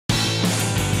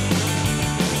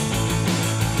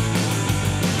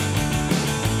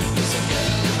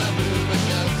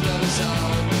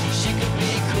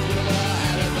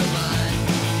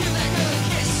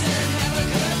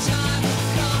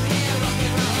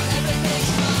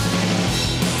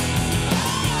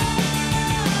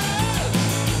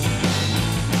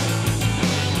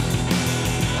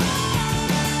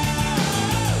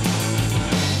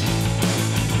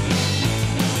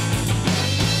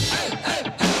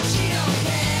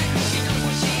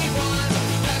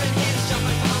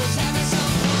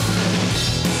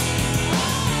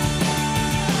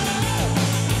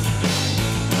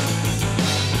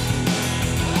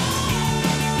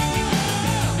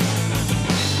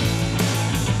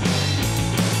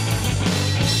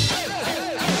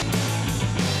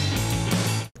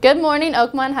Good morning,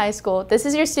 Oakmont High School. This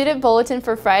is your student bulletin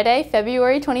for Friday,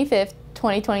 February 25th,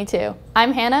 2022.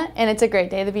 I'm Hannah, and it's a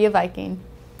great day to be a Viking.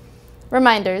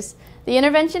 Reminders: the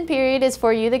intervention period is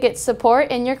for you to get support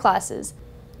in your classes.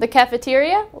 The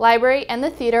cafeteria, library, and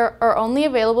the theater are only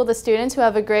available to students who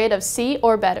have a grade of C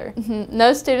or better.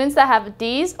 No students that have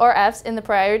D's or F's in the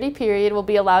priority period will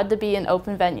be allowed to be in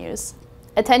open venues.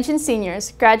 Attention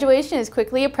seniors, graduation is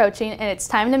quickly approaching and it's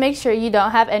time to make sure you don't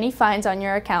have any fines on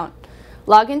your account.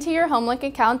 Log into your HomeLink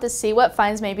account to see what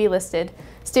fines may be listed.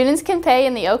 Students can pay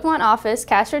in the Oakmont office,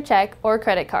 cash or check, or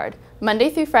credit card.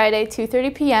 Monday through Friday,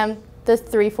 2:30 p.m. to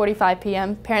 3:45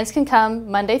 p.m. Parents can come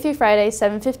Monday through Friday,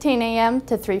 7:15 a.m.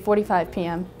 to 3:45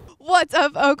 p.m. What's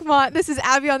up, Oakmont? This is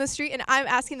Abby on the street, and I'm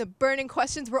asking the burning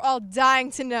questions we're all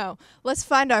dying to know. Let's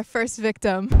find our first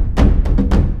victim.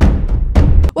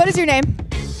 What is your name?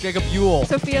 Jacob Buell.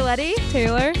 Sophia Letty.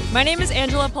 Taylor. My name is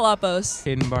Angela Palapos.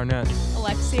 Hayden Barnett.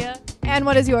 Alexia. And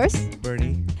what is yours?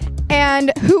 Bernie.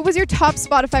 And who was your top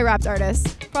Spotify Wrapped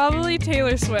artist? Probably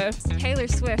Taylor Swift. Taylor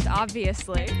Swift,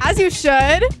 obviously. As you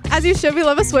should. As you should, we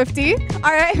love a Swiftie.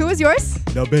 All right, who was yours?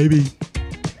 The baby.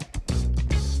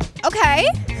 Okay.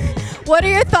 What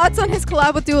are your thoughts on his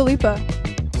collab with Dua Lipa?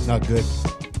 Not good.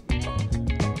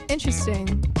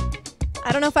 Interesting.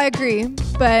 I don't know if I agree,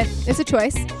 but it's a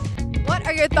choice. What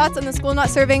are your thoughts on the school not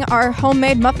serving our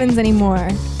homemade muffins anymore?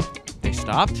 They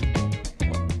stopped?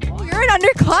 You're an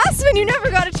underclassman. You never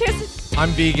got a chance to... I'm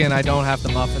vegan. I don't have the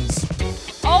muffins.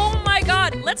 Oh my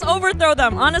god, let's overthrow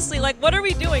them. Honestly, like, what are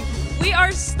we doing? We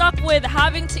are stuck with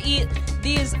having to eat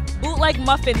these bootleg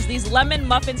muffins, these lemon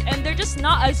muffins, and they're just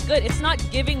not as good. It's not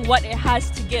giving what it has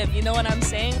to give, you know what I'm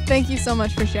saying? Thank you so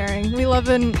much for sharing. We love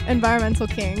an environmental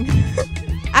king.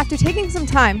 After taking some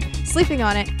time, sleeping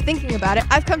on it, thinking about it,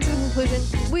 I've come to the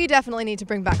conclusion we definitely need to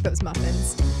bring back those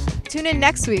muffins. Tune in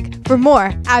next week for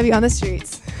more Abby on the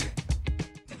Streets.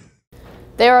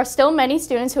 There are still many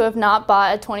students who have not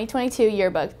bought a 2022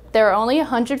 yearbook. There are only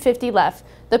 150 left.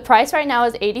 The price right now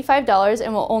is $85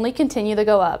 and will only continue to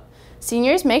go up.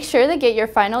 Seniors, make sure to get your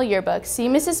final yearbook. See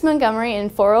Mrs. Montgomery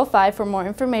in 405 for more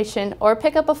information, or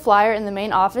pick up a flyer in the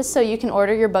main office so you can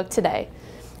order your book today.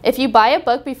 If you buy a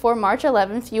book before March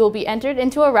 11th, you will be entered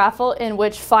into a raffle in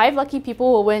which 5 lucky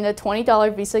people will win a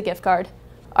 $20 Visa gift card.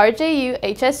 RJU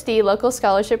HSD Local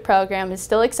Scholarship Program is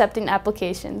still accepting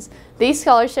applications. These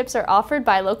scholarships are offered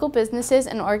by local businesses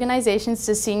and organizations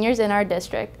to seniors in our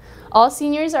district. All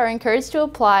seniors are encouraged to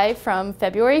apply from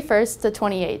February 1st to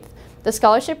 28th. The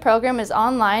scholarship program is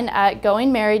online at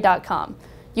goingmerry.com.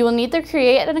 You will need to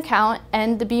create an account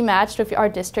and to be matched with our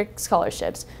district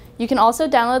scholarships. You can also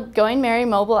download Going Merry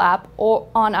mobile app or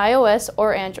on iOS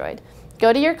or Android.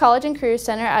 Go to your College and Career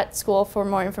Center at school for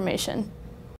more information.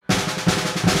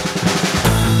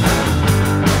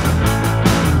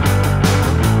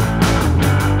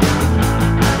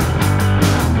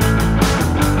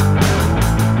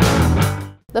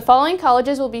 The following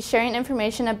colleges will be sharing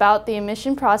information about the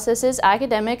admission processes,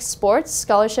 academics, sports,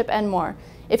 scholarship, and more.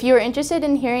 If you are interested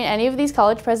in hearing any of these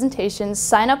college presentations,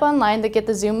 sign up online to get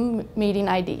the Zoom meeting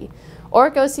ID, or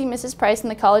go see Mrs. Price in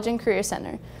the College and Career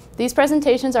Center. These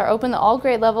presentations are open to all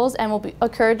grade levels and will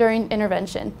occur during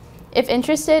intervention. If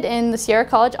interested in the Sierra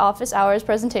College office hours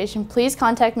presentation, please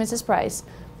contact Mrs. Price.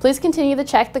 Please continue to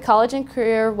check the College and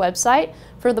Career website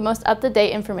for the most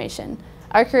up-to-date information.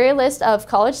 Our career list of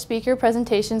college speaker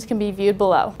presentations can be viewed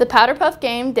below. The Powder Puff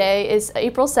Game Day is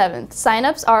April 7th.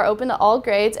 Sign-ups are open to all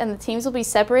grades and the teams will be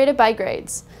separated by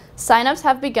grades. Sign-ups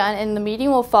have begun and the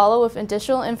meeting will follow with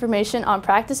additional information on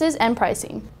practices and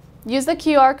pricing. Use the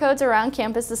QR codes around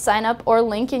campus to sign up or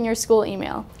link in your school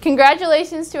email.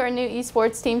 Congratulations to our new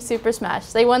esports team, Super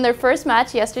Smash. They won their first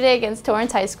match yesterday against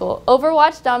Torrance High School.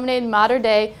 Overwatch dominated Mater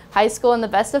Dei High School in the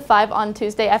best of 5 on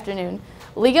Tuesday afternoon.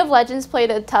 League of Legends played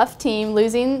a tough team,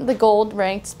 losing the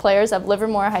gold-ranked players of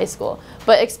Livermore High School,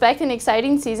 but expect an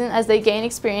exciting season as they gain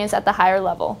experience at the higher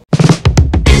level.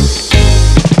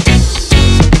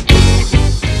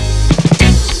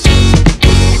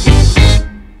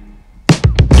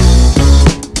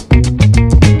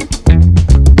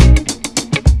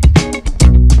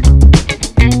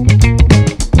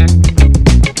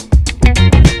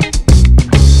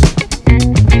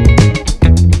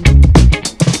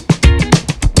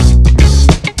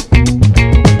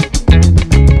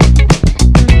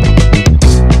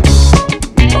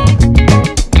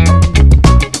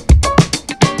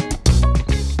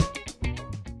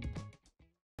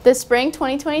 The Spring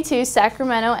 2022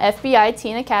 Sacramento FBI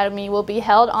Teen Academy will be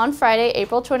held on Friday,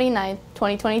 April 29,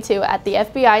 2022 at the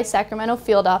FBI Sacramento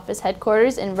Field Office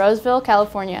headquarters in Roseville,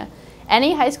 California.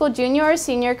 Any high school junior or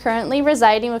senior currently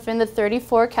residing within the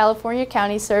 34 California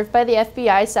counties served by the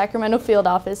FBI Sacramento Field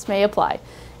Office may apply.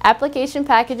 Application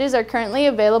packages are currently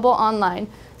available online.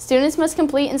 Students must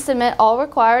complete and submit all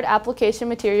required application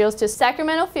materials to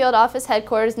Sacramento Field Office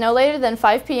headquarters no later than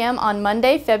 5 p.m. on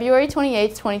Monday, February 28,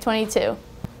 2022.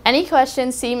 Any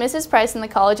questions, see Mrs. Price in the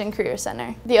College and Career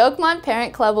Center. The Oakmont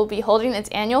Parent Club will be holding its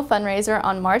annual fundraiser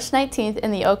on March 19th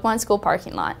in the Oakmont School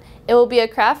parking lot. It will be a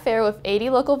craft fair with 80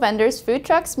 local vendors, food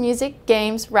trucks, music,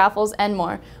 games, raffles, and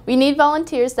more. We need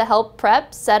volunteers to help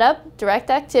prep, set up, direct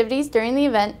activities during the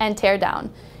event, and tear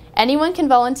down. Anyone can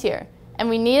volunteer, and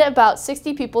we need about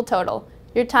 60 people total.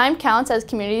 Your time counts as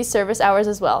community service hours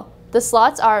as well. The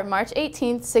slots are March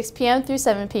 18th, 6 p.m. through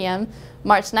 7 p.m.,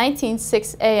 March 19th,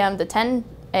 6 a.m. to 10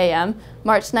 a.m.,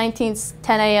 March 19th,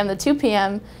 10 a.m. to 2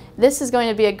 p.m. This is going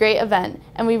to be a great event,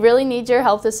 and we really need your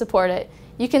help to support it.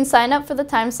 You can sign up for the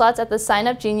time slots at the Sign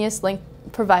Up Genius link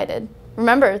provided.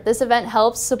 Remember, this event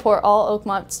helps support all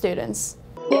Oakmont students.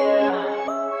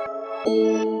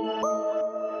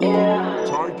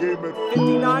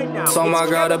 So my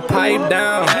girl to pipe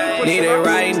down, need it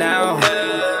right now.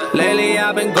 Lately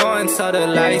I've been going till the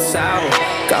lights out.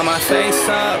 Got my face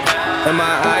up and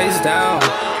my eyes down.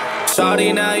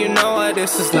 Shawty, now you know what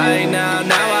this is like now.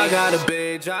 Now I got a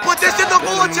big job. Put this in the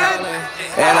bulletin.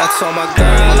 And I told my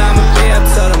girl I'ma be up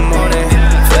till the morning.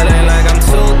 Feeling like I'm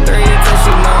 2-3 cause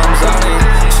you know I'm zoning.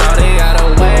 Shawty got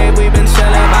away, we been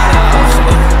chilling by the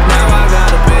ocean. Now I got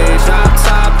a big drop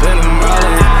top and I'm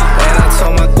rolling. And I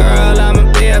told my girl I'ma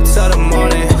be up till the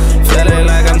morning. Feeling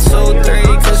like I'm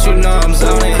 2-3 cause you know I'm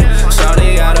zoning.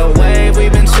 Shawty got away, we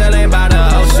been chilling by the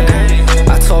ocean.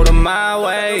 I told her my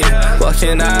way, what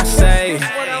can I say?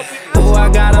 Ooh, I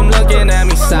got them looking at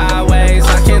me sideways.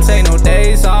 I can't take no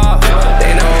days off,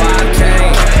 they know I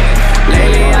can't.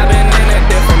 Lately I've been in a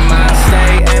different mind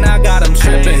state, and I got them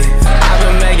tripping. I've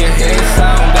been making hits,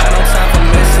 I don't got no time for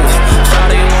misses.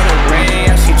 Shawty wanna ring,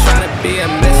 yeah, she tryna be a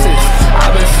missus.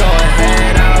 I've been so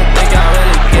ahead, I don't think I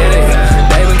really get it.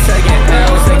 They been taking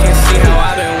L's, they can see how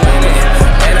I've been winning.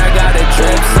 And I got a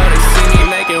drip, so they see me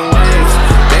making waves.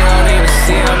 They don't even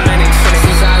see how many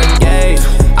chances I done gave.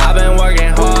 I've been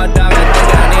working hard, dog, I think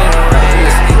I need a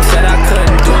raise. Said I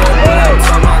couldn't do it, but I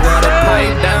told my girl to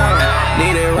pipe down.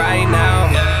 Need it right now.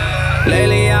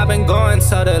 Lately I've been going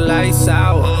till the lights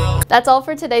out. That's all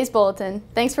for today's bulletin.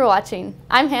 Thanks for watching.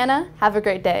 I'm Hannah. Have a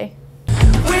great day.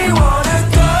 We want